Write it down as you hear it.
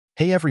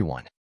Hey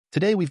everyone!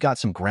 Today we've got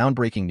some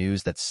groundbreaking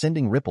news that's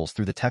sending ripples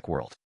through the tech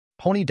world.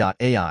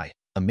 Pony.ai,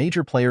 a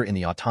major player in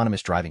the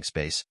autonomous driving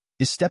space,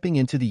 is stepping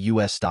into the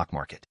US stock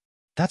market.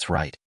 That's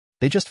right.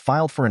 They just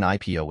filed for an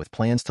IPO with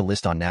plans to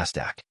list on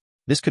NASDAQ.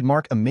 This could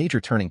mark a major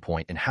turning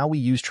point in how we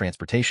use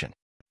transportation.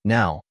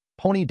 Now,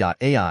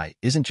 Pony.ai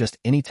isn't just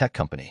any tech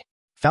company.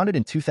 Founded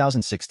in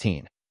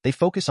 2016, they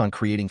focus on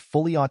creating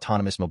fully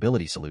autonomous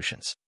mobility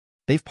solutions.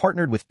 They've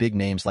partnered with big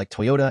names like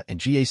Toyota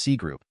and GAC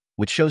Group,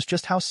 which shows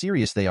just how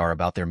serious they are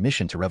about their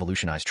mission to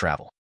revolutionize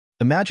travel.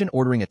 Imagine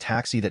ordering a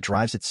taxi that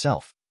drives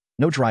itself,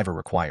 no driver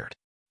required.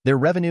 Their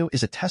revenue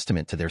is a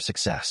testament to their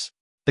success.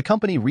 The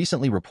company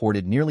recently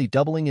reported nearly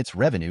doubling its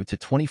revenue to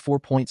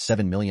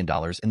 $24.7 million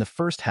in the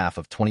first half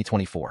of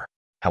 2024.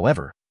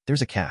 However,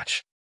 there's a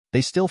catch.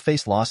 They still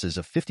face losses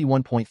of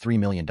 $51.3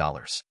 million.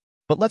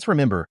 But let's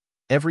remember,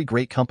 every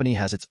great company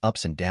has its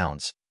ups and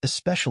downs,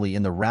 especially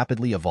in the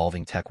rapidly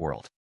evolving tech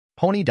world.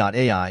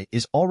 Pony.ai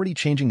is already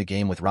changing the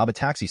game with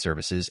robotaxi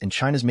services in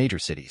China's major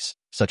cities,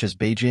 such as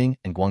Beijing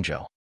and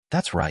Guangzhou.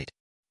 That's right.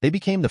 They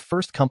became the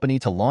first company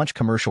to launch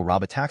commercial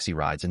robotaxi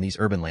rides in these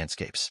urban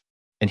landscapes.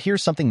 And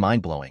here's something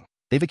mind-blowing.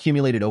 They've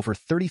accumulated over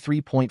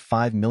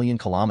 33.5 million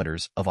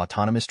kilometers of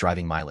autonomous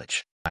driving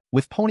mileage.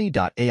 With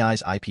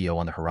Pony.ai's IPO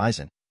on the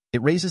horizon,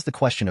 it raises the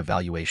question of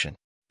valuation.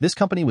 This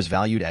company was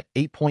valued at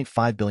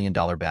 $8.5 billion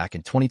back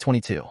in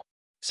 2022.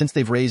 Since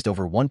they've raised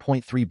over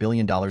 $1.3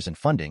 billion in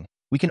funding,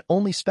 we can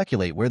only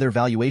speculate where their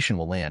valuation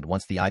will land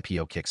once the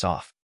IPO kicks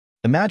off.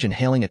 Imagine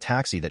hailing a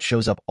taxi that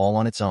shows up all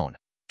on its own,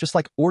 just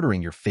like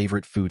ordering your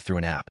favorite food through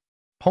an app.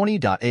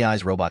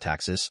 Pony.ai's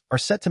robotaxis are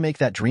set to make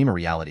that dream a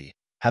reality,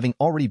 having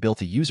already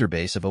built a user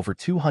base of over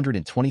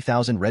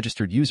 220,000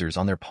 registered users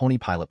on their Pony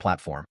Pilot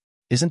platform.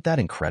 Isn't that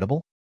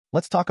incredible?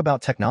 Let's talk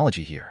about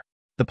technology here.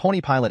 The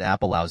Pony Pilot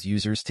app allows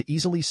users to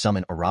easily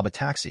summon a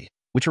robotaxi,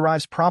 which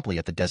arrives promptly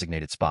at the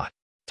designated spot.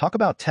 Talk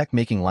about tech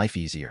making life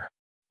easier.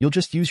 You'll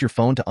just use your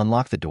phone to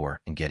unlock the door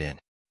and get in.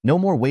 No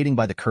more waiting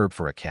by the curb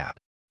for a cab.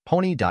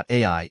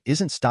 Pony.ai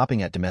isn't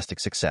stopping at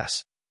domestic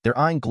success. They're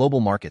eyeing global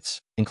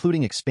markets,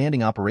 including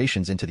expanding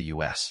operations into the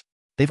US.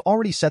 They've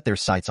already set their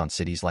sights on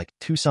cities like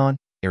Tucson,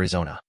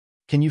 Arizona.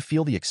 Can you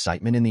feel the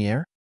excitement in the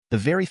air? The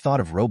very thought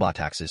of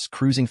robotaxis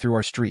cruising through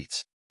our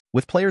streets.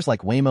 With players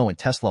like Waymo and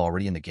Tesla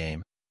already in the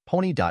game,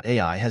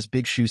 Pony.ai has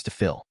big shoes to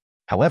fill.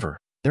 However,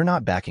 they're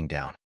not backing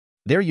down.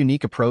 Their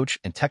unique approach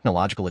and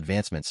technological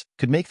advancements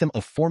could make them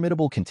a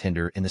formidable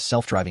contender in the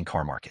self-driving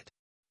car market.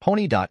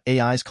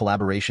 Pony.ai's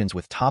collaborations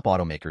with top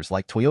automakers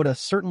like Toyota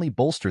certainly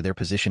bolster their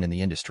position in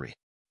the industry.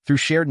 Through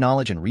shared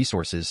knowledge and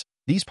resources,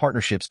 these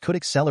partnerships could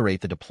accelerate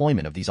the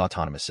deployment of these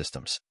autonomous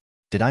systems.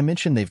 Did I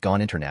mention they've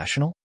gone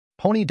international?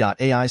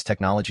 Pony.ai's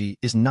technology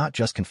is not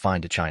just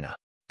confined to China.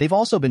 They've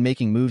also been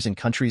making moves in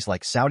countries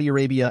like Saudi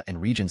Arabia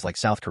and regions like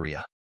South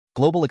Korea.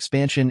 Global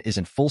expansion is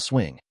in full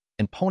swing,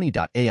 and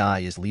Pony.ai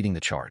is leading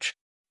the charge.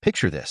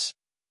 Picture this.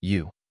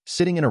 You,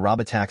 sitting in a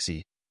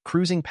robotaxi,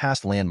 cruising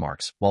past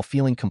landmarks while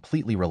feeling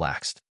completely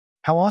relaxed.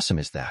 How awesome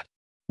is that?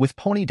 With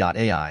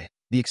Pony.ai,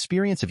 the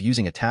experience of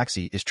using a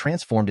taxi is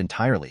transformed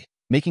entirely,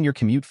 making your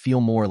commute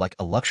feel more like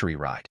a luxury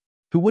ride.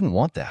 Who wouldn't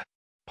want that?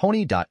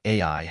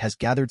 Pony.ai has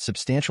gathered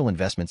substantial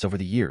investments over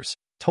the years,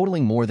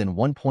 totaling more than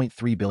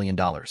 $1.3 billion.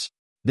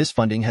 This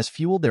funding has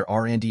fueled their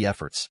R&D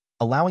efforts,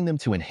 allowing them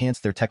to enhance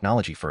their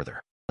technology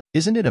further.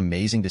 Isn't it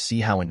amazing to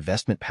see how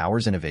investment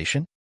powers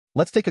innovation?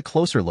 Let's take a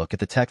closer look at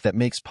the tech that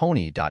makes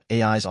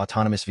Pony.ai's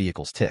autonomous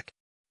vehicles tick.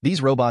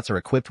 These robots are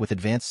equipped with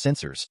advanced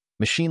sensors,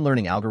 machine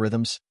learning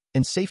algorithms,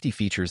 and safety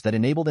features that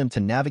enable them to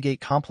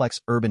navigate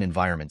complex urban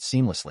environments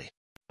seamlessly.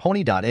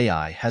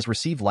 Pony.ai has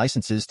received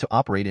licenses to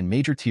operate in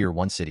major Tier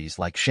 1 cities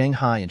like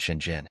Shanghai and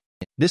Shenzhen.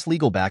 This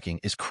legal backing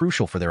is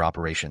crucial for their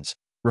operations,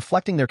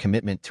 reflecting their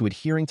commitment to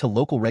adhering to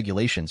local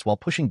regulations while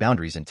pushing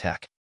boundaries in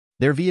tech.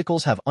 Their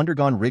vehicles have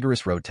undergone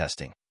rigorous road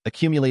testing,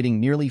 accumulating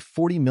nearly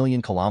 40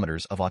 million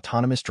kilometers of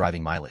autonomous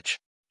driving mileage.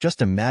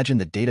 Just imagine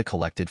the data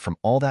collected from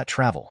all that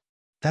travel.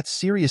 That's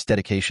serious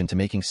dedication to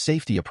making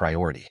safety a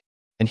priority.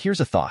 And here's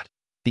a thought.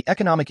 The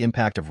economic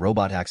impact of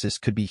robotaxis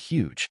could be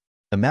huge.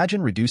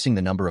 Imagine reducing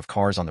the number of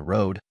cars on the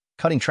road,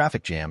 cutting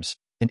traffic jams,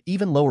 and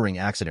even lowering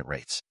accident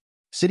rates.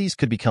 Cities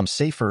could become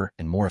safer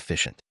and more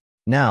efficient.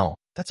 Now,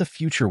 that's a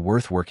future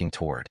worth working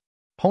toward.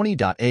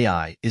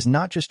 Pony.ai is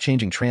not just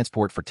changing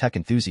transport for tech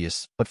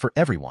enthusiasts, but for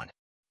everyone.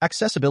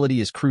 Accessibility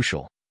is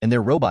crucial, and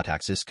their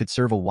robotaxis could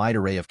serve a wide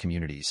array of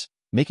communities,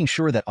 making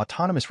sure that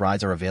autonomous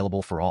rides are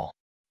available for all.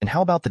 And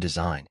how about the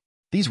design?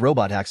 These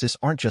robotaxis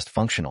aren't just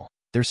functional,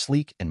 they're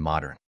sleek and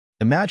modern.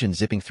 Imagine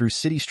zipping through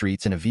city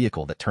streets in a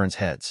vehicle that turns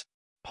heads.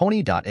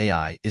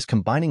 Pony.ai is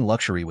combining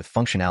luxury with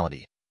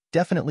functionality,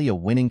 definitely a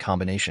winning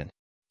combination.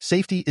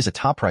 Safety is a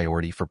top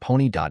priority for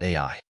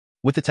Pony.ai.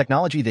 With the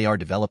technology they are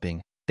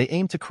developing, they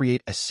aim to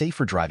create a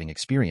safer driving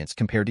experience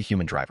compared to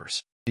human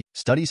drivers.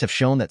 Studies have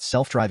shown that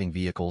self-driving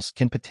vehicles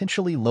can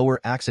potentially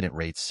lower accident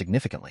rates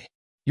significantly.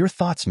 Your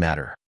thoughts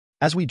matter.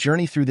 As we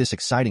journey through this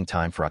exciting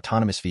time for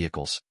autonomous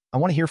vehicles, I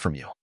want to hear from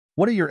you.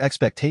 What are your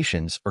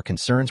expectations or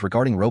concerns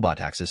regarding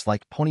robotaxis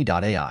like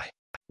Pony.ai?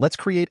 Let's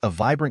create a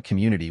vibrant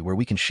community where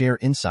we can share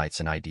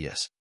insights and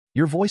ideas.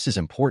 Your voice is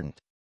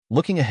important.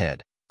 Looking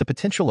ahead, the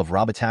potential of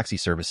robotaxi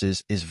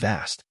services is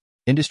vast.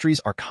 Industries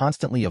are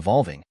constantly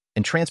evolving,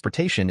 and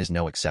transportation is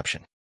no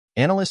exception.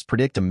 Analysts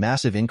predict a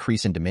massive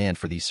increase in demand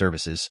for these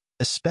services,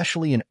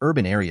 especially in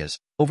urban areas,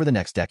 over the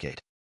next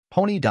decade.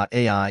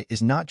 Pony.ai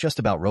is not just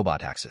about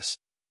robotaxis.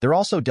 They're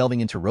also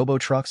delving into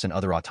robo-trucks and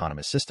other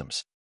autonomous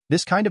systems.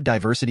 This kind of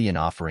diversity in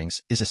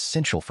offerings is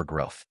essential for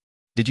growth.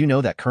 Did you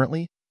know that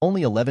currently,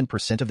 only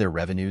 11% of their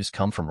revenues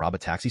come from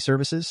robotaxi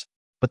services?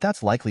 But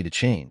that's likely to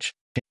change.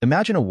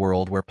 Imagine a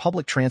world where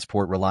public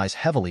transport relies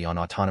heavily on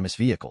autonomous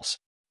vehicles.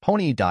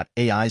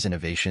 Pony.ai's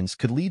innovations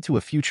could lead to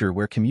a future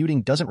where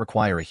commuting doesn't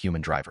require a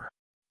human driver.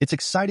 It's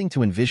exciting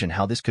to envision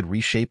how this could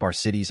reshape our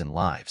cities and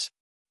lives.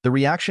 The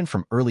reaction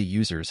from early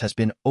users has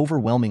been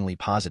overwhelmingly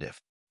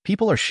positive.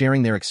 People are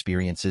sharing their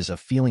experiences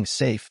of feeling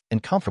safe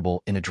and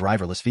comfortable in a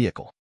driverless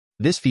vehicle.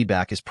 This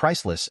feedback is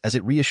priceless as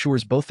it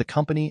reassures both the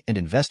company and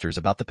investors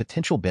about the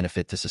potential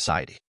benefit to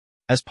society.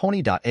 As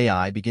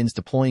Pony.ai begins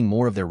deploying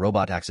more of their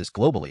robotaxis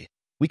globally,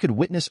 we could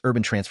witness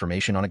urban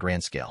transformation on a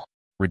grand scale.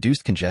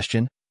 Reduced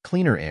congestion,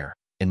 cleaner air,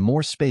 and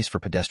more space for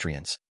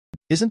pedestrians.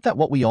 Isn't that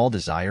what we all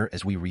desire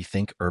as we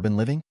rethink urban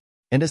living?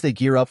 And as they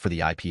gear up for the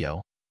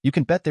IPO, you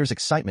can bet there's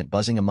excitement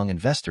buzzing among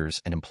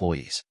investors and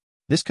employees.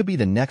 This could be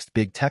the next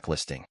big tech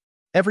listing.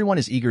 Everyone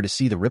is eager to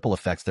see the ripple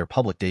effects their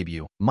public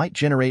debut might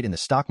generate in the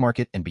stock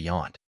market and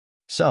beyond.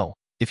 So,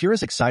 if you're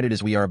as excited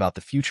as we are about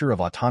the future of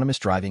autonomous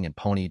driving and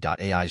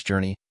Pony.ai's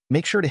journey,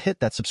 make sure to hit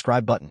that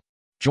subscribe button.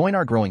 Join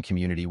our growing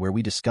community where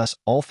we discuss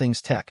all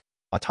things tech,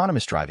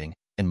 autonomous driving,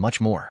 and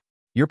much more.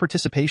 Your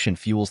participation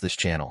fuels this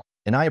channel,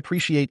 and I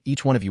appreciate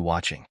each one of you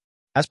watching.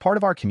 As part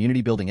of our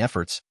community-building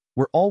efforts,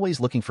 we're always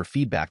looking for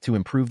feedback to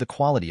improve the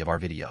quality of our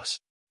videos.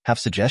 Have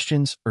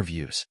suggestions or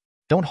views?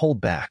 Don't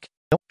hold back.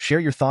 Share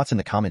your thoughts in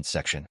the comments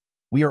section.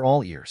 We are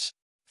all ears.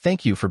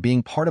 Thank you for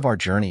being part of our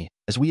journey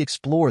as we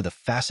explore the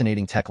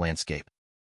fascinating tech landscape.